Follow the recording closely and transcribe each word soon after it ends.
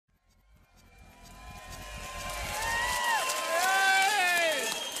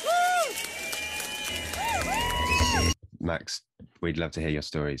Max, we'd love to hear your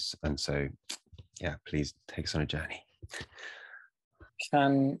stories. And so, yeah, please take us on a journey.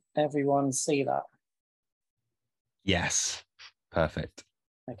 Can everyone see that? Yes, perfect.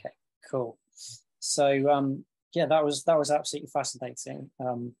 Okay, cool. So yeah, that was absolutely fascinating.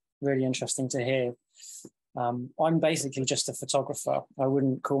 Really interesting to hear. I'm basically just a photographer. I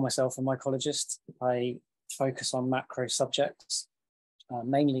wouldn't call myself a mycologist. I focus on macro subjects,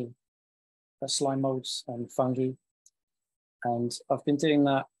 mainly slime molds and fungi. And I've been doing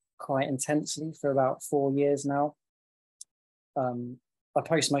that quite intensely for about 4 years now. I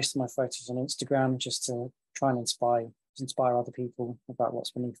post most of my photos on Instagram just to try and inspire other people about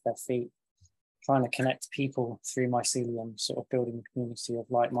what's beneath their feet, trying to connect people through Mycelium, sort of building a community of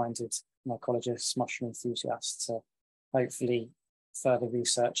like-minded mycologists, mushroom enthusiasts to hopefully further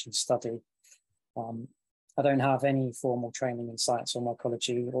research and study. I don't have any formal training in science or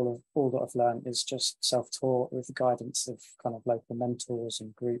mycology. All that I've learned is just self-taught with the guidance of kind of local mentors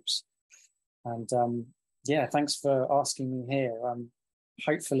and groups. And yeah, thanks for asking me here.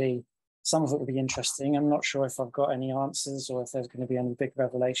 Hopefully some of it will be interesting. I'm not sure if I've got any answers or if there's going to be any big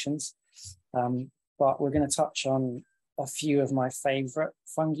revelations, but we're going to touch on a few of my favorite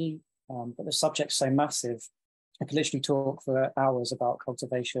fungi, but the subject's so massive. I could literally talk for hours about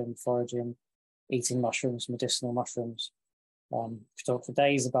cultivation, foraging, eating mushrooms, medicinal mushrooms. Could talk for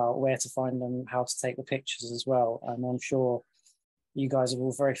days about where to find them, how to take the pictures as well. And I'm sure you guys are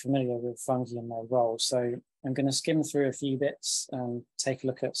all very familiar with fungi and their role. So I'm going to skim through a few bits and take a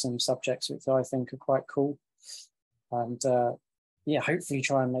look at some subjects which I think are quite cool. And yeah, hopefully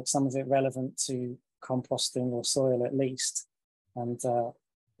try and make some of it relevant to composting or soil at least. And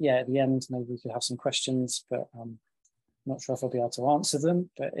yeah, at the end, maybe we could have some questions, but I'm not sure if I'll be able to answer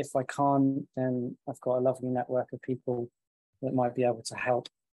them. But if I can't, then I've got a lovely network of people that might be able to help.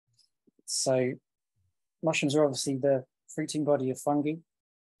 So mushrooms are obviously the fruiting body of fungi.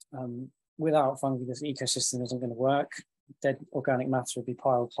 Without fungi, this ecosystem isn't going to work. Dead organic matter would be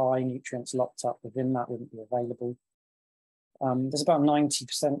piled high, nutrients locked up within that wouldn't be available. There's about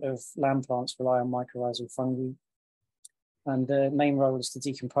 90% of land plants rely on mycorrhizal fungi. And the main role is to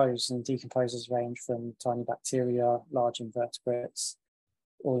decompose, and decomposers range from tiny bacteria, large invertebrates,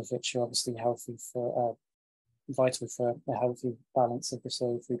 all of which are obviously healthy for, vital for a healthy balance of the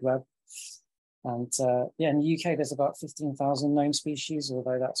soil food web. And yeah, in the UK, there's about 15,000 known species,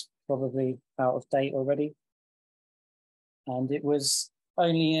 although that's probably out of date already. And it was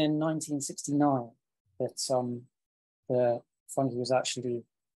only in 1969 that the fungi was actually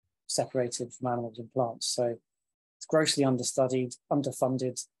separated from animals and plants. So it's grossly understudied,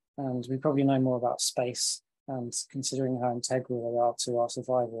 underfunded, and we probably know more about space. And considering how integral they are to our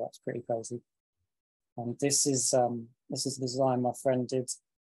survival, that's pretty crazy. And this is the design my friend did.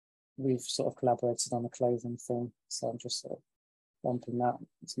 We've sort of collaborated on a clothing thing, so I'm just sort of bumping that.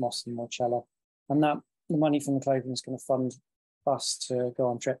 It's moss and morchella, and that the money from the clothing is going to fund us to go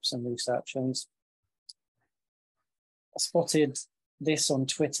on trips and research. And I spotted this on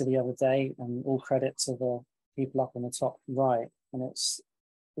Twitter the other day, and all credit to the people up on the top right. And it's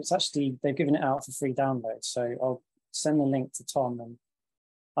actually, they've given it out for free download. So I'll send the link to Tom, and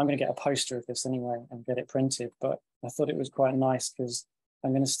I'm going to get a poster of this anyway and get it printed. But I thought it was quite nice because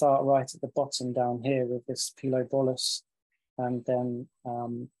I'm going to start right at the bottom down here with this Pilobolus and then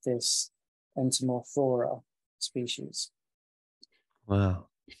this Entomorphora species. Wow.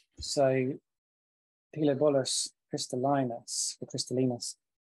 So Pilobolus crystallinus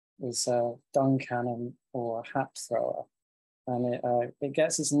is a dung cannon or a hat thrower. And it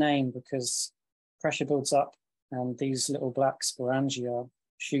gets its name because pressure builds up and these little black sporangia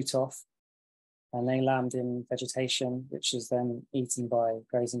shoot off and they land in vegetation, which is then eaten by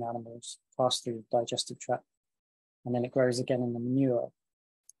grazing animals, pass through the digestive tract, and then it grows again in the manure.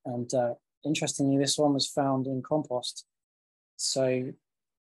 And interestingly, this one was found in compost. So,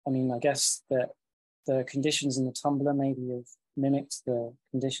 I mean, I guess that the conditions in the tumbler maybe have mimicked the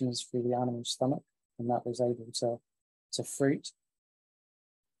conditions through the animal's stomach, and that was able to fruit.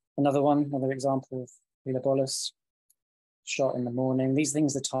 Another example of Pilobolus, shot in the morning. These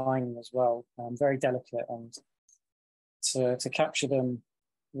things are tiny as well, very delicate, and to capture them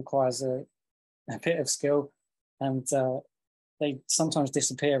requires a bit of skill, and they sometimes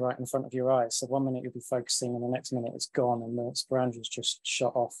disappear right in front of your eyes. So 1 minute you'll be focusing and the next minute it's gone and the sporangia's just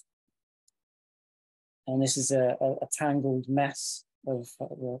shot off. And this is a tangled mess of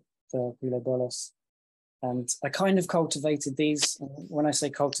the Pilobolus. And I kind of cultivated these. When I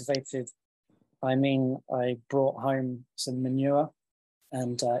say cultivated, I mean I brought home some manure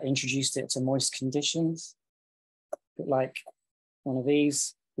and introduced it to moist conditions. Like one of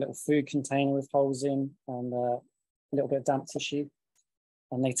these, little food container with holes in, and little bit of damp tissue,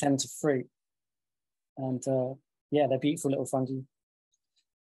 and they tend to fruit. And yeah, they're beautiful little fungi.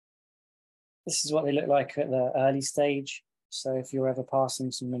 This is what they look like at the early stage. So if you're ever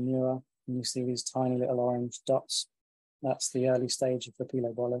passing some manure and you see these tiny little orange dots, that's the early stage of the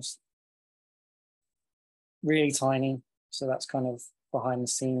pilobolus. Really tiny. So that's kind of behind the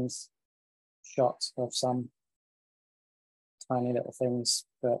scenes shot of some tiny little things,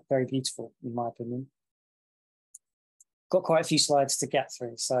 but very beautiful in my opinion. Got quite a few slides to get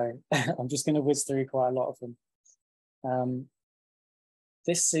through, so I'm just going to whiz through quite a lot of them.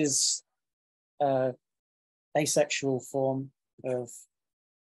 This is an asexual form of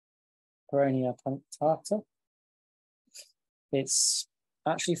Peronia punctata. It's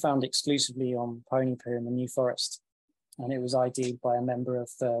actually found exclusively on pony poo in the New Forest, and it was ID'd by a member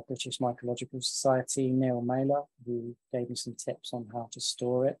of the British Mycological Society, Neil Mailer, who gave me some tips on how to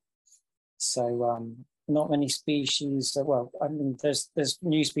store it. So not many species, well, I mean, there's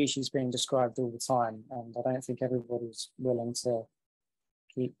new species being described all the time, and I don't think everybody's willing to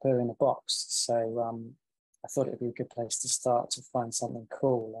keep poo in a box. So I thought it would be a good place to start to find something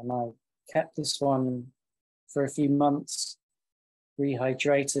cool. And I kept this one for a few months,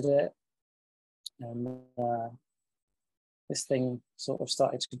 rehydrated it, and this thing sort of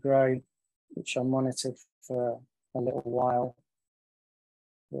started to grow, which I monitored for a little while,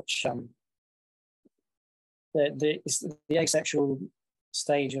 which the asexual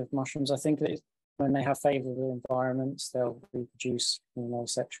stage of mushrooms. I think that when they have favorable environments, they'll reproduce in an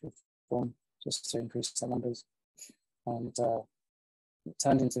asexual form just to increase their numbers. And it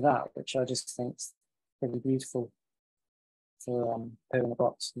turned into that, which I just think is pretty beautiful for poo in a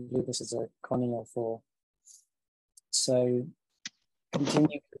box. I believe this is a coniophore. So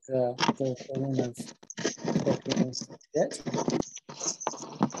continue with the filling of it.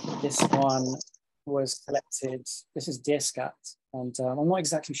 This one was collected, this is deer scat, and I'm not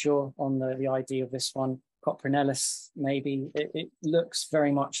exactly sure on the ID of this one. Coprinellus, maybe. It looks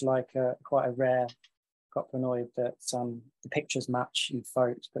very much like quite a rare coprinoid that the pictures match in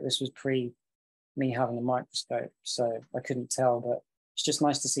photos, but this was pre me having a microscope, so I couldn't tell, but it's just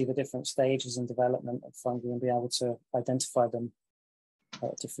nice to see the different stages and development of fungi and be able to identify them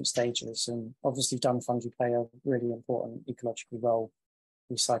at different stages. And obviously dung fungi play a really important ecological role,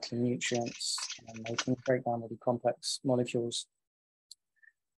 recycling nutrients and making break down really complex molecules.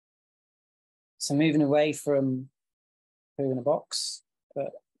 So moving away from poo in a box,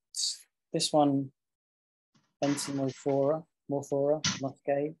 but this one, Entomorphora,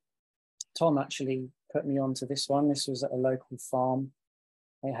 Muscade. Tom actually put me onto this one. This was at a local farm.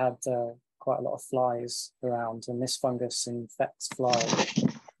 They had quite a lot of flies around, and this fungus infects flies.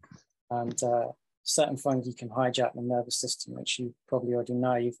 And certain fungi can hijack the nervous system, which you probably already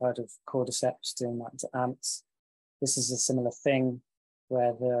know. You've heard of cordyceps doing that to ants. This is a similar thing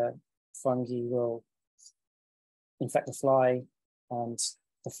where the fungi will infect the fly, and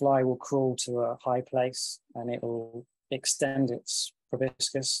the fly will crawl to a high place and it will extend its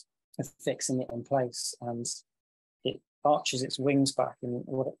proboscis, fixing it in place, and it arches its wings back in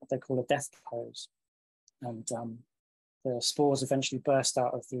what they call a death pose. And the spores eventually burst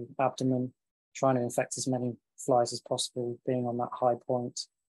out of the abdomen, trying to infect as many flies as possible, being on that high point.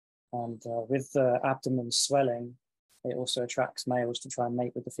 And with the abdomen swelling, it also attracts males to try and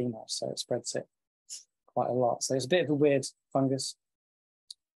mate with the females, so it spreads it quite a lot. So it's a bit of a weird fungus,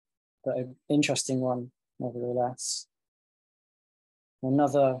 but an interesting one nevertheless.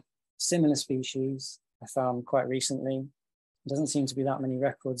 Another similar species I found quite recently. There doesn't seem to be that many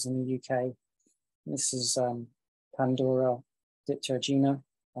records in the UK. This is Pandora diptergina,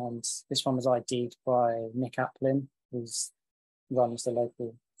 and this one was ID'd by Nick Applin, who runs the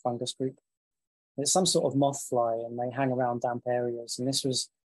local fungus group. It's some sort of moth fly, and they hang around damp areas, and this was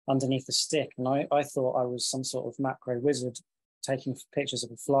underneath a stick, and I thought I was some sort of macro wizard taking pictures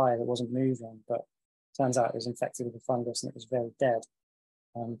of a fly that wasn't moving, but turns out it was infected with a fungus and it was very dead.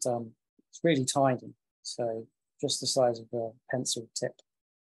 And it's really tiny, so just the size of a pencil tip.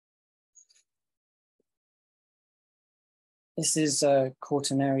 This is a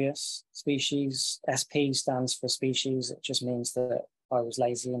Cortinarius species. SP stands for species. It just means that I was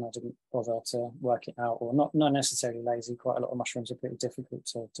lazy and I didn't bother to work it out, or not necessarily lazy. Quite a lot of mushrooms are pretty difficult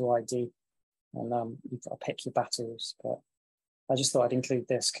to ID, and you've got to pick your battles. But I just thought I'd include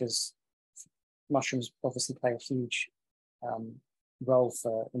this because mushrooms obviously play a huge role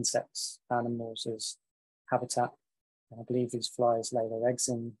for insects, animals as habitat. And I believe these flies lay their eggs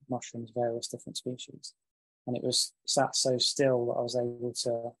in mushrooms, various different species. And it was sat so still that I was able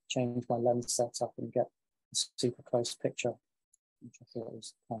to change my lens setup and get a super close picture, which I thought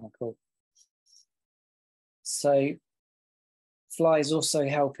was kind of cool. So flies also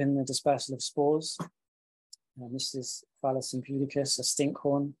help in the dispersal of spores. And this is Phallus impudicus, a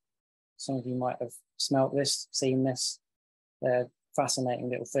stinkhorn. Some of you might have smelt this, seen this. They're fascinating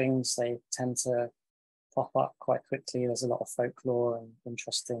little things. They tend to pop up quite quickly. There's a lot of folklore and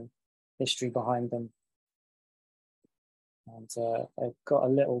interesting history behind them. And I've got a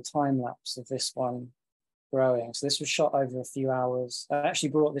little time lapse of this one growing. So this was shot over a few hours. I actually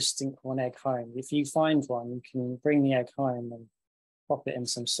brought this stinkhorn egg home. If you find one, you can bring the egg home and pop it in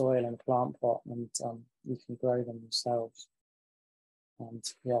some soil in a plant pot, and you can grow them yourselves. And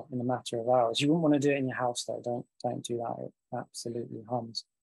yeah, in a matter of hours. You wouldn't want to do it in your house though. Don't do that. It absolutely hums.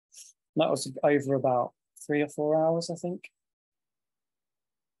 And that was over about 3 or 4 hours, I think.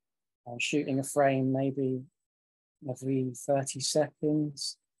 Shooting a frame maybe every 30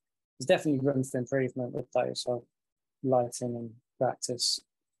 seconds. There's definitely room for improvement with those. So lighting and practice.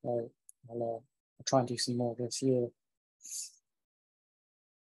 So I'll try and do some more this year.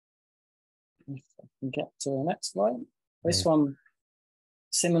 If I can get to the next slide. This one,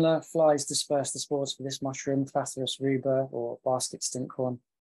 similar, flies disperse the spores for this mushroom, Clathrus ruber or basket stinkhorn.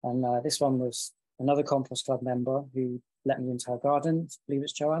 And this one was another compost club member who let me into her garden. I believe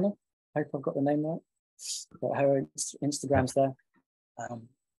it's Joanna. Hope I've got the name right. But her Instagram's there.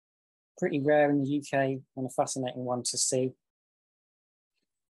 Pretty rare in the UK and a fascinating one to see.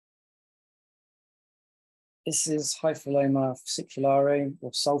 This is Hypholoma fasciculare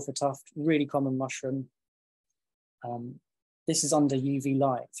or sulfur tuft, really common mushroom. This is under UV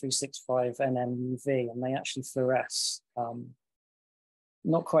light, 365 nm UV, and they actually fluoresce.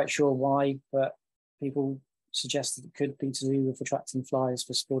 Not quite sure why, but people suggested it could be to do with attracting flies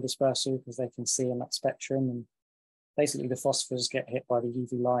for spore dispersal because they can see in that spectrum. And basically the phosphors get hit by the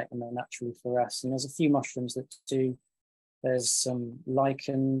UV light and they naturally fluoresce. And there's a few mushrooms that do. There's some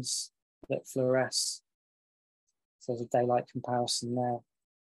lichens that fluoresce. So there's a daylight comparison there.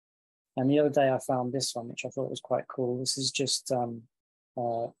 And the other day I found this one, which I thought was quite cool. This is just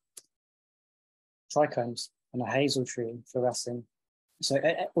trichomes and a hazel tree fluorescing. So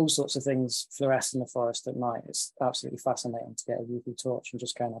all sorts of things fluoresce in the forest at night. It's absolutely fascinating to get a UV torch and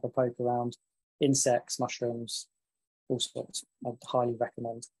just go and have a poke around. Insects, mushrooms, all sorts. I'd highly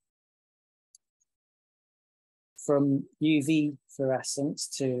recommend. From UV fluorescence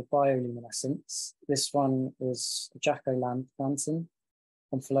to bioluminescence, this one is jack-o'-lantern,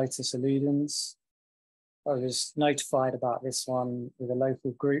 Omphallotus illudens. I was notified about this one with a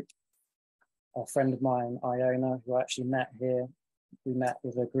local group. A friend of mine, Iona, who I actually met here, we met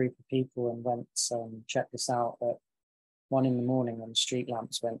with a group of people and went check this out at 1 in the morning when the street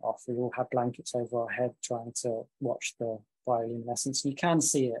lamps went off. We all had blankets over our head trying to watch the bioluminescence. You can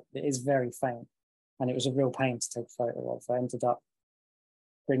see it. It is very faint. And it was a real pain to take a photo of. I ended up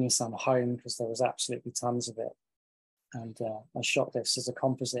bringing some home because there was absolutely tons of it. And I shot this as a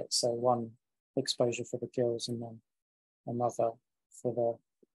composite. So one exposure for the gills and then another for the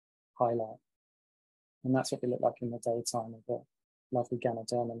highlight. And that's what they look like in the daytime with a lovely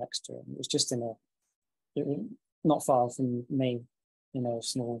Ganoderma next to it. It was just not far from me, in a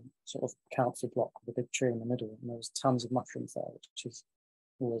small sort of council block with a big tree in the middle. And there was tons of mushrooms there, which is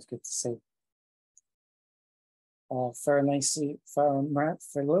always good to see.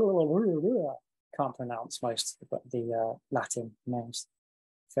 Can't pronounce most of the Latin names.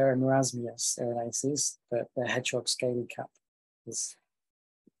 Pheromerasmius erinaceus, but the hedgehog scaly cap is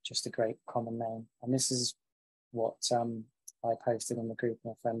just a great common name. And this is what I posted in the group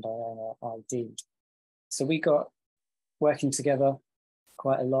my friend Diana ID'd. So we got working together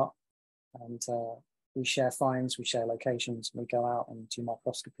quite a lot, and we share finds, we share locations, and we go out and do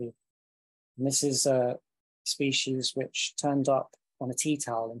microscopy. And this is a species which turned up on a tea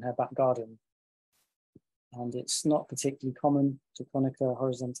towel in her back garden. And it's not particularly common to Conica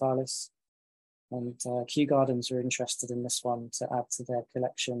horizontalis. And Kew Gardens are interested in this one to add to their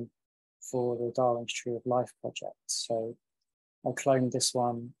collection for the Darwin's Tree of Life project. So I cloned this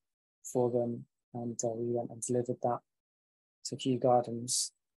one for them, and we went and delivered that to Kew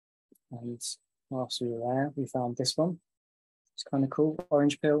Gardens. And whilst we were there, we found this one. It's kind of cool,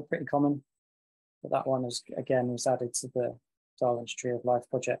 orange peel, pretty common. But that one was added to the Darwin's Tree of Life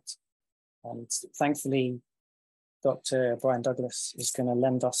project. And thankfully, Dr. Brian Douglas is going to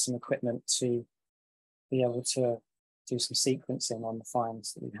lend us some equipment to be able to do some sequencing on the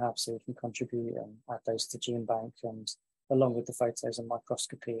finds that we have, so we can contribute and add those to GeneBank. And along with the photos and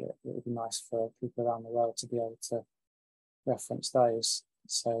microscopy, it would be nice for people around the world to be able to reference those.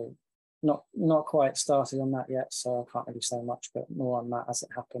 So not quite started on that yet, so I can't really say much, but more on that as it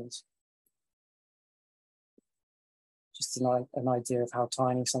happens. Just an idea of how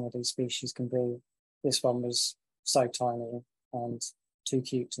tiny some of these species can be. this one was so tiny and too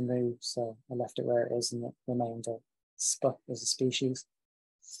cute to move, so I left it where it is, and it remained as a species.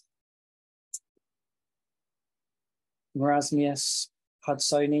 Marasmius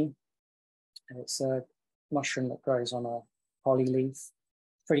hudsoni. It's a mushroom that grows on a holly leaf.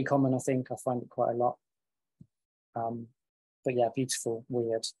 Pretty common, I think. I find it quite a lot. But yeah, beautiful,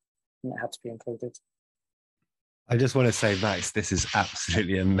 weird, and it had to be included. I just want to say, Max, this is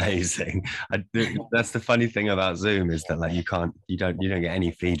absolutely amazing. That's the funny thing about Zoom, is that like you don't get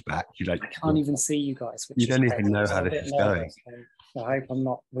any feedback. I can't even see you guys, which you is don't crazy. even know So how I'm a this bit is nervous, going. so I hope I'm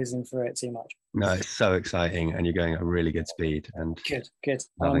not whizzing through it too much. No, it's so exciting, and you're going at a really good speed, and Good.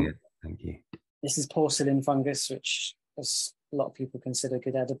 loving it. Thank you. This is porcelain fungus, which as a lot of people consider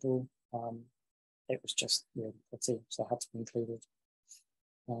good edible. It was just really pretty, so I had to be included.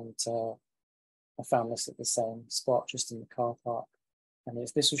 And I found this at the same spot, just in the car park. And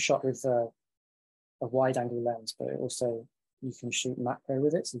this was shot with a wide angle lens, but it also, you can shoot macro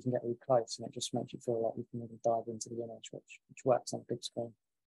with it, so you can get really close, and it just makes you feel like you can really dive into the image, which works on a big screen.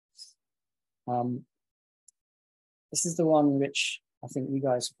 This is the one which I think you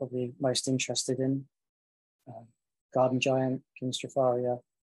guys are probably most interested in. Garden giant, Kinstropharia.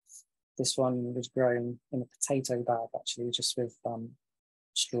 This one was grown in a potato bag, actually, just with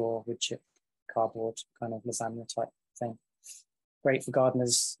straw, wood chip, cardboard, kind of lasagna type thing. Great for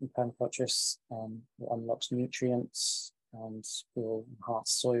gardeners and permaculturists. It unlocks nutrients and will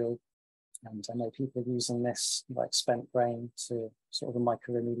enhance soil. And I know people are using this like spent grain to sort of a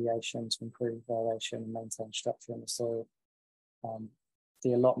micro-remediation to improve aeration and maintain structure in the soil.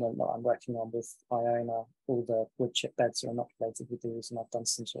 The allotment that I'm working on with Iona, all the wood chip beds are inoculated with these, and I've done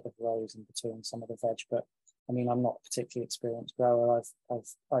some sort of rows in between some of the veg. But I mean, I'm not a particularly experienced grower.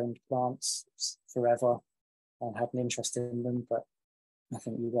 I've owned plants forever and had an interest in them, but I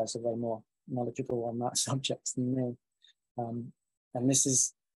think you guys are way more knowledgeable on that subject than me. And this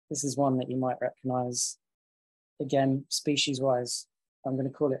is one that you might recognize. Again, species-wise, I'm going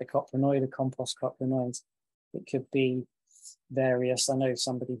to call it a coprinoid, a compost coprinoid. It could be various. I know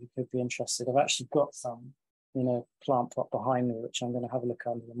somebody who could be interested. I've actually got some in a plant pot behind me, which I'm going to have a look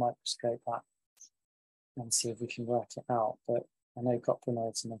under the microscope at and see if we can work it out. But I know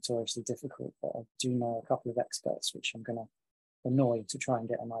coprinoids are notoriously difficult, but I do know a couple of experts, which I'm going to annoy to try and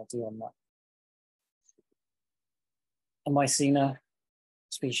get an idea on that. A Mycena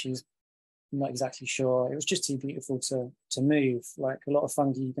species, I'm not exactly sure. It was just too beautiful to move. Like a lot of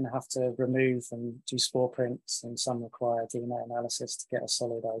fungi, you're going to have to remove and do spore prints, and some require DNA analysis to get a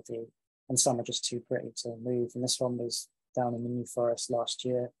solid ID, and some are just too pretty to move. And this one was down in the New Forest last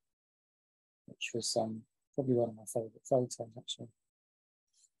year, which was probably one of my favourite photos, actually.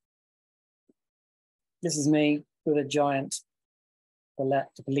 This is me with a giant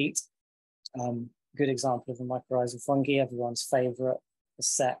bolete. Good example of a mycorrhizal fungi, everyone's favourite, the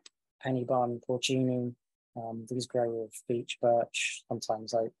sep, penny bun, porcini. These grow with beech, birch,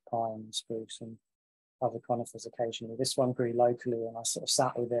 sometimes oak, pine, spruce, and other conifers occasionally. This one grew locally, and I sort of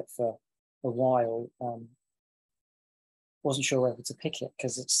sat with it for a while. Wasn't sure whether to pick it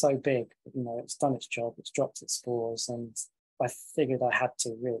because it's so big. You know, it's done its job, it's dropped its spores, and I figured I had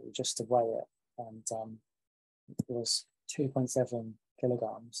to really just to weigh it. And it was 2.7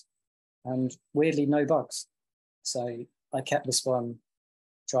 kilograms, and weirdly no bugs. So I kept this one,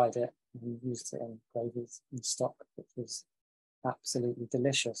 tried it, and used it in gravies and stock, which was absolutely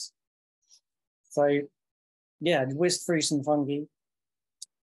delicious. So yeah, whizzed through some fungi.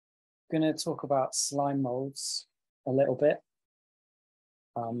 Going to talk about slime molds a little bit.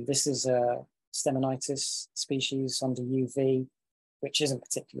 This is a Stemonitis species under UV, which isn't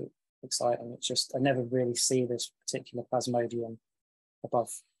particularly exciting. It's just, I never really see this particular Plasmodium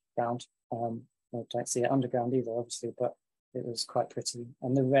above ground. I don't see it underground either, obviously, but it was quite pretty.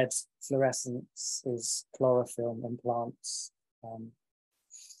 And the red fluorescence is chlorophyll in plants.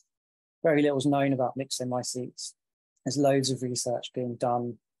 Very little is known about myxomycetes. There's loads of research being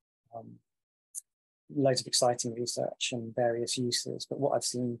done, loads of exciting research and various uses. But what I've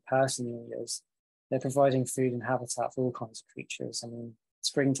seen personally is they're providing food and habitat for all kinds of creatures. I mean,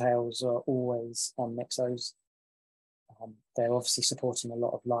 springtails are always on myxos. They're obviously supporting a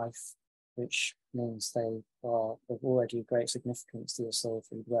lot of life, which means they are of already great significance to the soil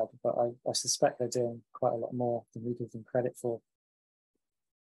food web. But I suspect they're doing quite a lot more than we give them credit for.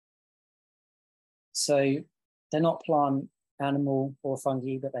 So they're not plant, animal, or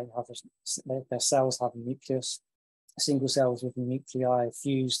fungi, but they have their cells have a nucleus. Single cells with nuclei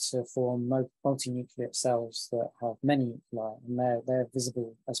fused to form multinucleate cells that have many nuclei, and they're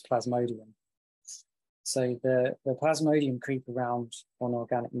visible as Plasmodium. So the Plasmodium creep around on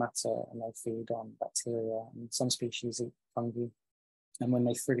organic matter and they feed on bacteria, and some species eat fungi. And when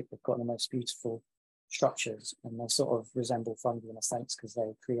they fruit, they've got the most beautiful structures, and they sort of resemble fungi in a sense because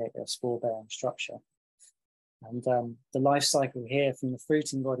they create a spore-bearing structure. And the life cycle here from the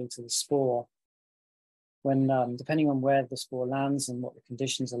fruiting body to the spore, when depending on where the spore lands and what the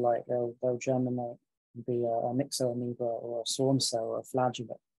conditions are like, they'll germinate and be a myxoamoeba or a swarm cell or a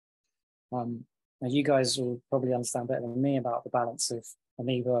flagellate. Now you guys will probably understand better than me about the balance of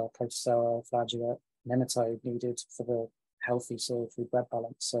amoeba, protozoa, flagellate, nematode needed for the healthy soil food web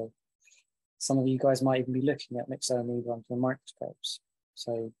balance. So some of you guys might even be looking at myxoamoeba under the microscopes.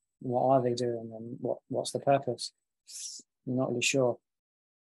 So what are they doing and what's the purpose? I'm not really sure.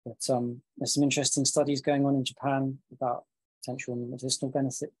 But there's some interesting studies going on in Japan about potential medicinal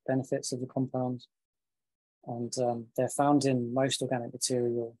benefits of the compounds. And they're found in most organic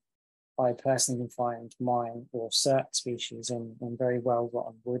material. I personally find mine or certain species in very well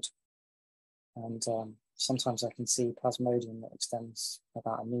rotten wood. And sometimes I can see Plasmodium that extends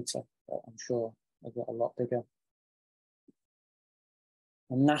about 1 meter, but I'm sure they'll get a lot bigger.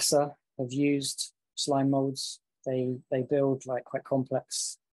 And NASA have used slime molds. They build like quite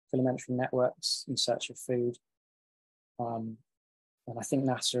complex filamentary networks in search of food. And I think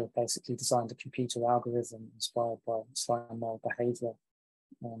NASA have basically designed a computer algorithm inspired by slime mold behavior.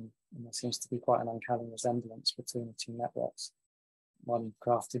 And there seems to be quite an uncanny resemblance between the two networks. One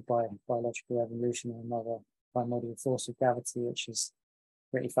crafted by biological evolution and another primordial force of gravity, which is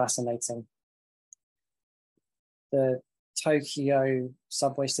pretty fascinating. The Tokyo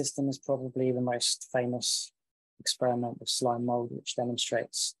subway system is probably the most famous experiment with slime mold, which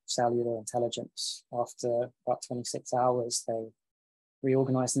demonstrates cellular intelligence. After about 26 hours, they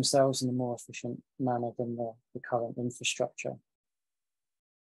reorganize themselves in a more efficient manner than the current infrastructure.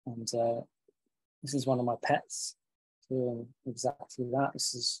 And this is one of my pets doing exactly that.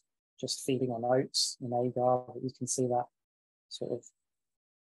 This is just feeding on oats and agar, but you can see that sort of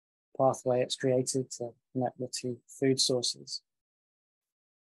pathway it's created to connect the two food sources.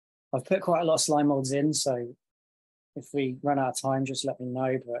 I've put quite a lot of slime molds in, so if we run out of time, just let me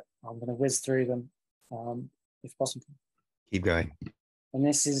know, but I'm going to whiz through them if possible. Keep going. And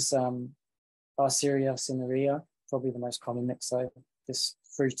this is Arceria cinerea, probably the most common mixo. This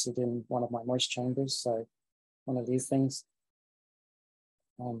fruited in one of my moist chambers, so one of these things.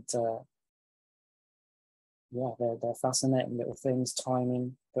 And yeah, they're fascinating little things,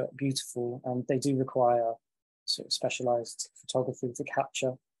 tiny but beautiful, and they do require sort of specialized photography to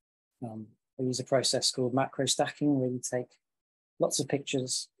capture. I use a process called macro stacking, where you take lots of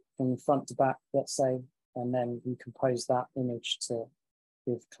pictures from front to back, let's say, and then you compose that image to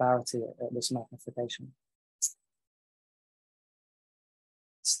give clarity at this magnification.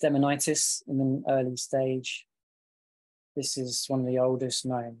 Stemonitis in an early stage. This is one of the oldest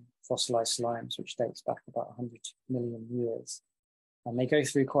known fossilized slimes, which dates back about 100 million years. And they go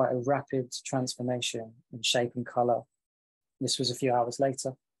through quite a rapid transformation in shape and color. This was a few hours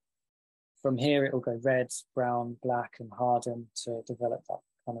later. From here, it will go red, brown, black, and harden to develop that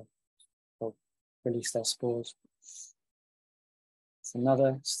kind of, or release their spores. It's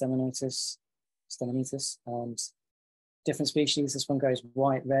another Stemonitis, and different species. This one goes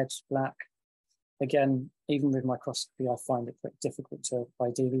white, red, black. Again, even with microscopy, I find it quite difficult to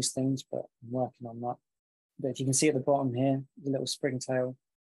ID these things, but I'm working on that. But if you can see at the bottom here, the little springtail,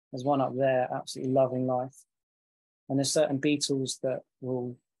 there's one up there, absolutely loving life. And there's certain beetles that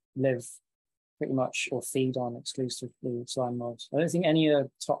will live pretty much or feed on exclusively slime molds. I don't think any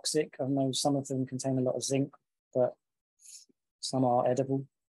are toxic. I know some of them contain a lot of zinc, but some are edible.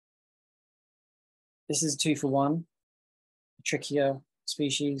 This is 2-for-1, trickier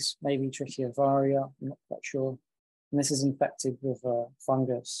species, maybe Trichia varia, I'm not quite sure. And this is infected with a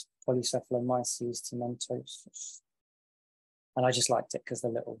fungus, Polycephalomyces tomentosus. And I just liked it because the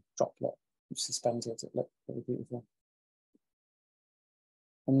little droplet was suspended, it looked pretty beautiful.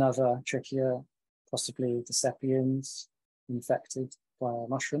 Another Trichia, possibly Decipiens, infected by a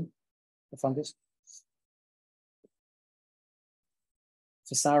mushroom, a fungus.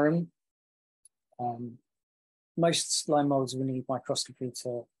 Physarum. Most slime molds will need microscopy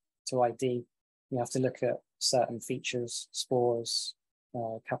to ID. You have to look at certain features, spores,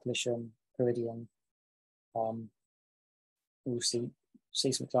 capillation, peridium. We'll see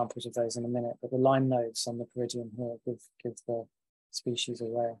some examples of those in a minute, but the line nodes on the peridium here give the species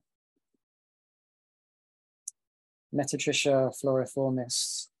away. Metatrichia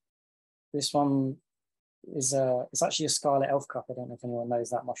floriformis. This one is it's actually a scarlet elf cup. I don't know if anyone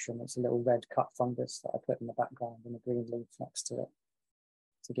knows that mushroom. It's a little red cup fungus that I put in the background and a green leaf next to it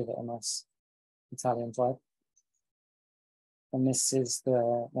to give it a nice Italian vibe. And this is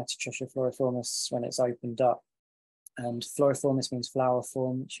the Metatrichia floriformis when it's opened up. And floriformis means flower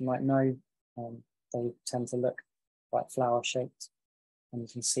form, which you might know. They tend to look quite flower shaped. And you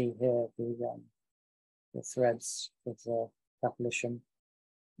can see here the threads of the capillicium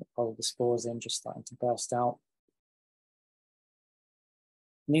that hold the spores in, just starting to burst out.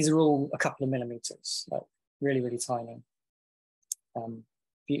 And these are all a couple of millimeters, like really, really tiny.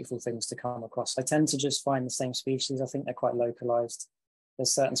 Beautiful things to come across. I tend to just find the same species. I think they're quite localized.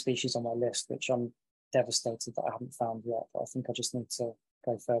 There's certain species on my list which I'm devastated that I haven't found yet, but I think I just need to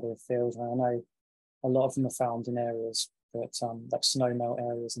go further afield. And I know a lot of them are found in areas that like snow melt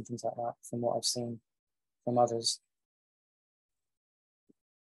areas and things like that, from what I've seen from others.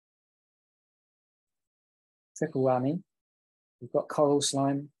 Triple whammy. We've got coral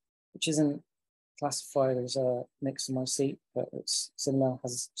slime, which isn't classified as a Mycelium, but it's similar,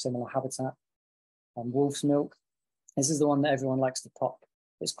 has similar habitat. Wolf's milk. This is the one that everyone likes to pop.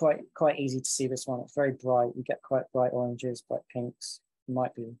 It's quite easy to see this one. It's very bright. You get quite bright oranges, bright pinks. It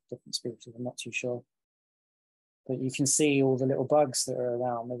might be different species, I'm not too sure. But you can see all the little bugs that are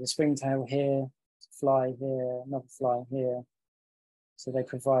around. There's a springtail here, a fly here, another fly here. So they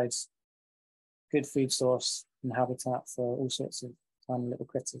provide good food source and habitat for all sorts of tiny little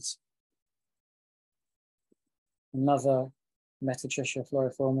critters. Another Metatrichia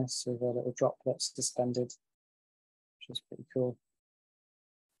floriformis with little droplets suspended, which is pretty cool.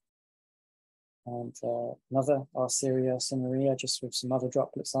 And another Arceria cinerea, just with some other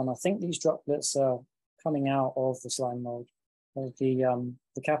droplets on. I think these droplets are coming out of the slime mold.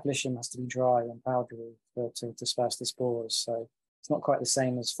 The capillicium has to be dry and powdery to disperse the spores. So it's not quite the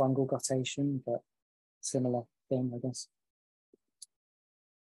same as fungal guttation, but similar thing, I guess.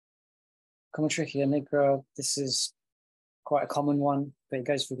 Comatrichia nigra, this is quite a common one, but it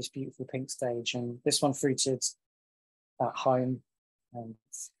goes through this beautiful pink stage. And this one fruited at home, and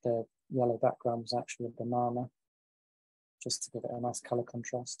the yellow background was actually a banana, just to give it a nice color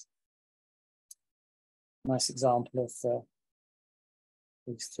contrast. Nice example of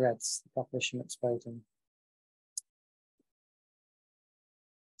these threads, the capillicium exposing.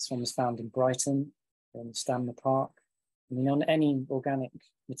 This one was found in Brighton, in Stammer Park. I mean, on any organic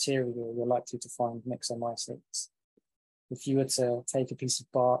material, you're likely to find myxomycetes. If you were to take a piece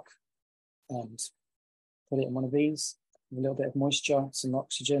of bark and put it in one of these, with a little bit of moisture, some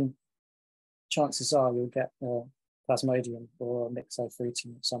oxygen, chances are you'll get a plasmodium or a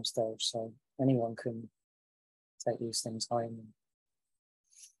myxofruitum at some stage. So anyone can take these things home.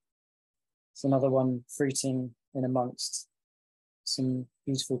 It's another one fruiting in amongst some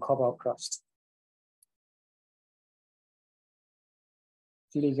beautiful cobalt crust.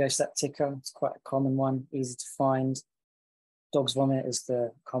 Fuligo septica, it's quite a common one, easy to find. Dog's vomit is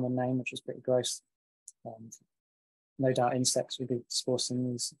the common name, which is pretty gross. No doubt insects will be dispersing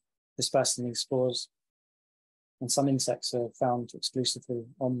these spores. And some insects are found exclusively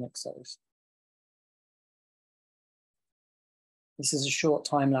on myxos. This is a short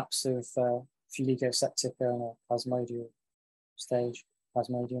time lapse of Fuligo septica in a plasmodial stage,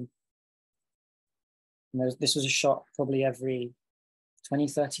 plasmodium. And this was a shot probably every 20,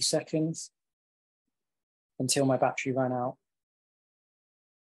 30 seconds until my battery ran out.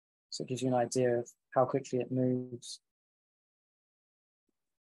 So it gives you an idea of how quickly it moves.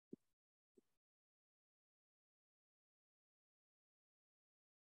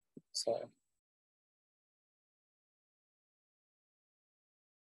 So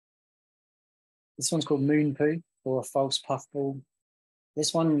this one's called moon poo, or false puffball.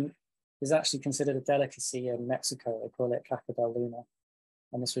 This one is actually considered a delicacy in Mexico. They call it caca de luna.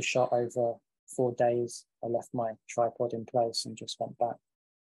 And this was shot over 4 days. I left my tripod in place and just went back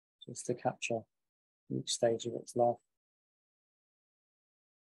just to capture each stage of its life.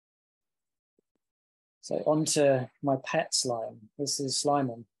 So on to my pet slime. This is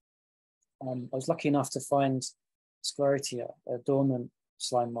Slimum. I was lucky enough to find Sclerotia, a dormant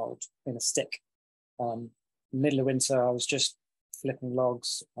slime mold, in a stick. Middle of winter, I was just flipping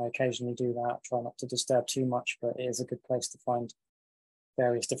logs. I occasionally do that, try not to disturb too much, but it is a good place to find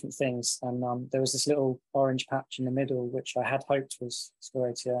various different things. And there was this little orange patch in the middle, which I had hoped was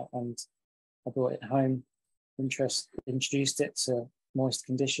Sclerotia, and I brought it home, introduced it to moist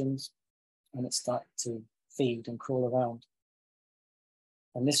conditions, and it started to feed and crawl around.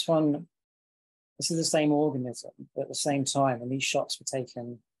 And this is the same organism, but at the same time, and these shots were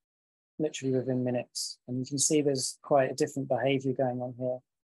taken literally within minutes. And you can see there's quite a different behavior going on here.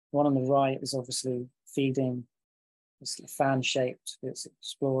 The one on the right is obviously feeding. It's fan-shaped, it's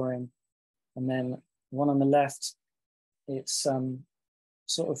exploring. And then the one on the left, it's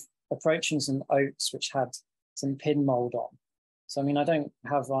sort of approaching some oats which had some pin mold on. So, I mean, I don't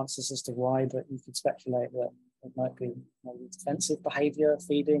have answers as to why, but you could speculate that it might be maybe defensive behavior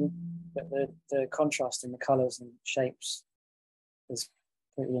feeding, but the contrast in the colors and shapes is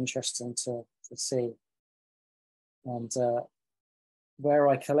pretty interesting to see. And where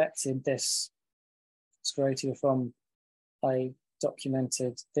I collected this sclerotia from, I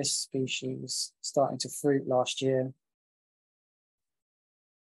documented this species starting to fruit last year.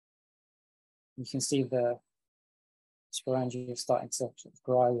 You can see the sporangia starting to sort of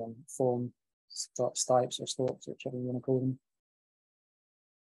grow and form stipes or stalks, whichever you want to call them.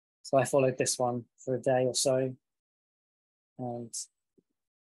 So I followed this one for a day or so, and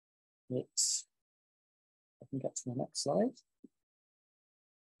I can get to the next slide.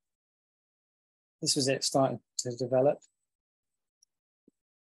 This was it starting to develop.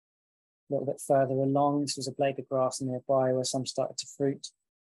 A little bit further along, this was a blade of grass nearby where some started to fruit.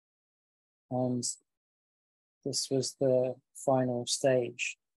 And this was the final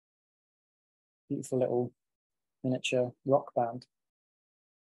stage. Beautiful little miniature rock band.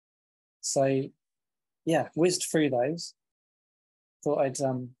 So yeah, whizzed through those. Thought I'd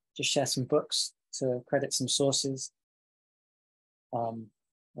just share some books to credit some sources.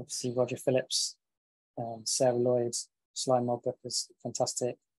 Obviously Roger Phillips, Sarah Lloyd's slime mold book is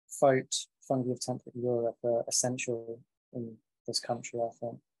fantastic. Fungi of Temperate Europe are essential in this country, I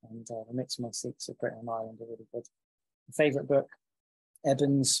think. And the Mycelium Seeds of Britain and Ireland are really good. My favourite book,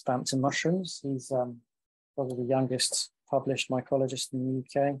 Eben's Bampton Mushrooms. He's probably the youngest published mycologist in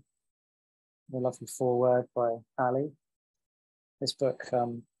the UK. A lovely foreword by Ali. This book,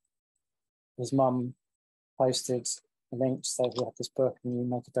 his mum posted a link to say he had this book and you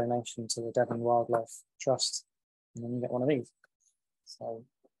make a donation to the Devon Wildlife Trust and then you get one of these. So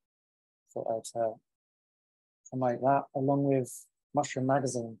I thought I'd promote that along with Mushroom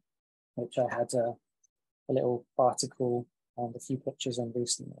Magazine, which I had a little article and a few pictures on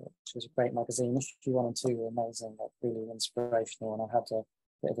recently, which was a great magazine. Issue 1 and 2 were amazing, like really inspirational, and I had a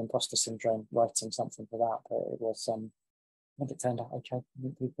bit of imposter syndrome writing something for that, but it was, I think it turned out okay. I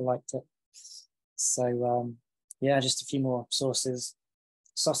think people liked it. So yeah, just a few more sources.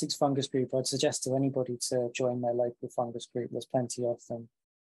 Sussex Fungus Group, I'd suggest to anybody to join their local fungus group. There's plenty of them.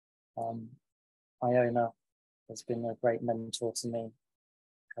 Iona has been a great mentor to me,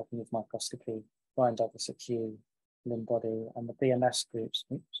 helping with microscopy. Brian Douglas at Kew, Lynn Body, and the BMS groups.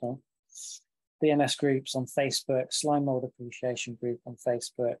 BMS groups on Facebook, Slime Mold Appreciation Group on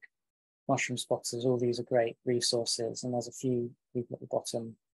Facebook, Mushroom Spotters, all these are great resources. And there's a few people at the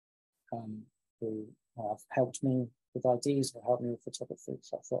bottom who have helped me with ideas or helped me with photography.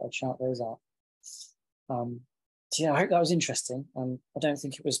 So I thought I'd shout those out. So yeah, I hope that was interesting. I don't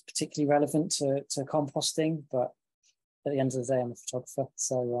think it was particularly relevant to composting, but at the end of the day, I'm a photographer.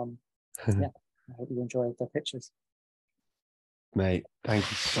 So yeah, I hope you enjoyed the pictures. Mate, thank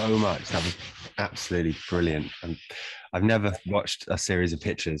you so much. That was absolutely brilliant. And I've never watched a series of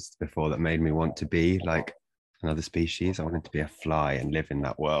pictures before that made me want to be like another species. I wanted to be a fly and live in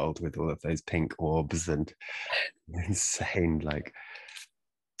that world with all of those pink orbs and insane like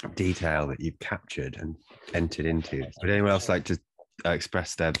detail that you've captured and entered into. Would anyone else like to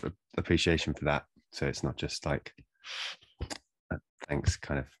express their appreciation for that? So it's not just like a thanks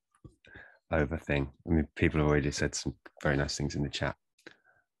kind of over thing. I mean, people have already said some very nice things in the chat.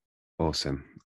 Awesome.